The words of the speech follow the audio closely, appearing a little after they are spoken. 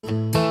Everybody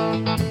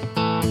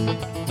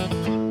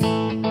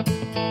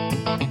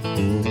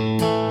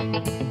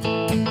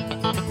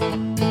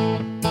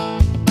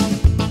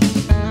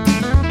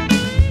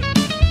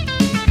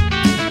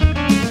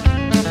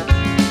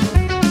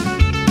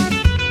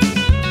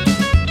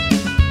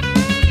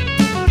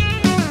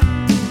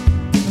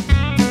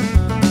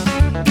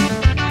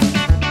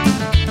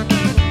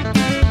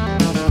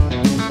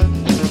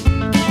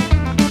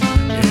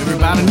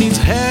needs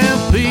a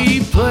happy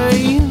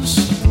place,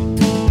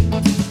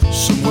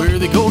 somewhere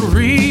they go to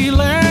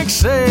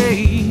relax,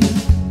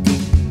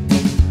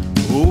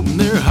 open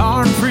their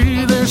heart and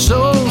free their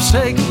souls,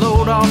 take a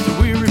load off the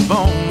weary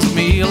bones. To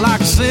me,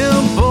 like a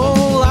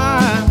simple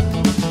life,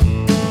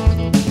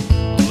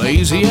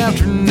 lazy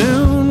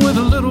afternoon with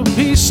a little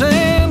peace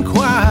and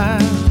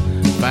quiet.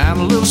 Find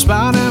a little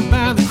spot out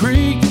by the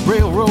creek,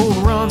 railroad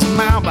runs a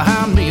mile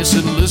behind me. I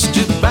sit and listen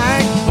to the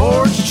back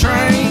porch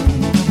train,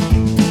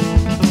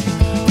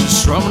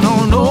 strumming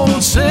on an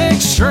old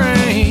six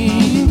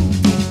string,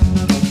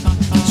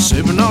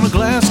 sipping on a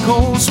glass of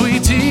cold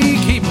sweet tea,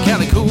 keeping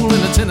kinda cool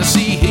in the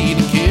Tennessee heat,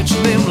 and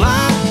catching them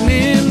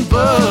lightning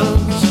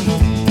bugs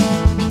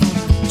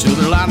till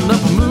they're lighting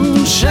up a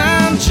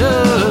moonshine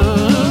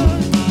jug.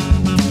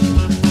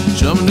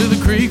 Jumping to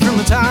the creek from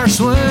the tire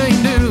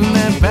swing, doing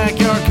that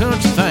backyard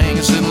country thing,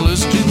 and sit and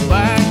listen to the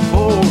back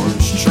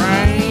porch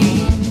train.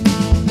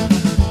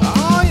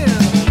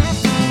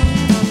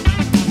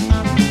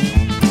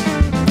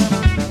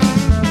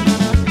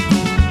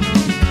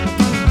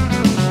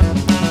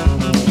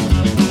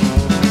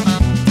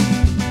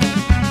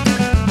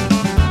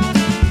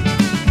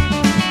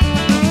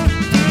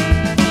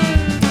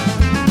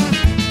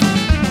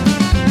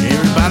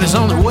 Everybody's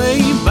on their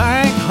way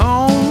back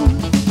home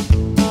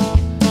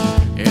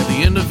at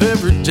the end of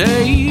every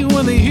day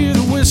when they hear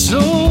the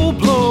whistle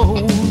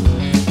blow.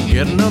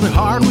 Yet another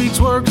hard week's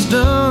work is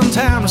done,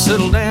 time to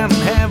settle down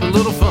and have a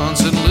little fun.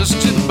 Sit and listen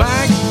to the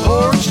back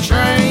porch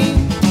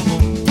train,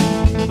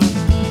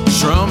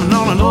 strumming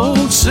on an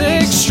old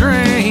six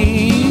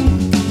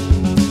string,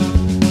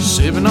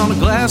 sipping on a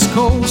glass of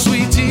cold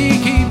sweet tea,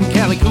 keeping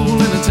Cali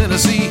cool in the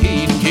Tennessee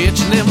heat, and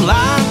catching them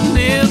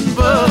lightning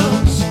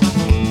bugs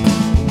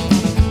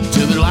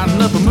till they're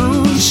lighting up a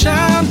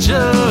moonshine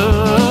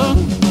jug.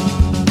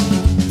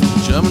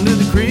 Jumping to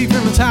the creek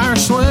from the tire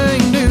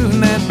swing, doing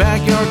that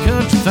backyard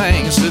country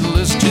thing, and sit and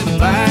listen to the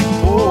back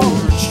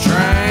porch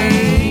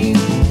train.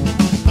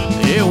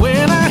 Yeah,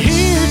 when I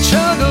hear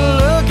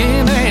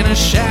chug-a-looking and a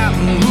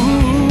shouting,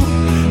 ooh,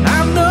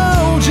 I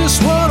know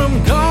just what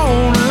I'm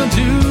gonna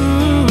do.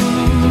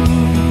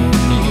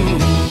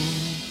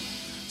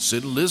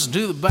 Sit and listen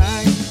to the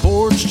back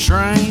porch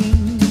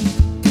train,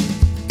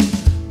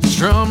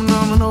 strumming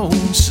on an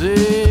old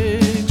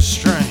six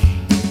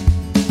string,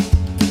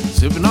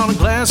 sipping on a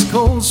glass of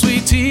cold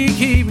sweet tea,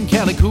 keeping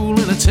Cali cool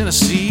in the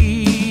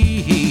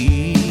Tennessee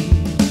heat,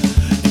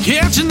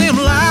 catching them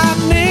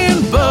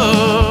lightning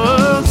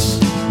bugs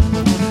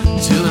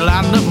till they're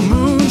lighting up a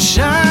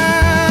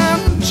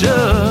moonshine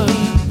jug.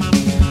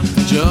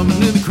 Jumping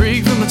to the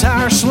creek from the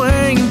tire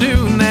swing,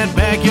 doing that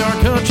backyard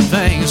country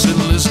thing, and sit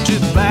and listen to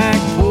the back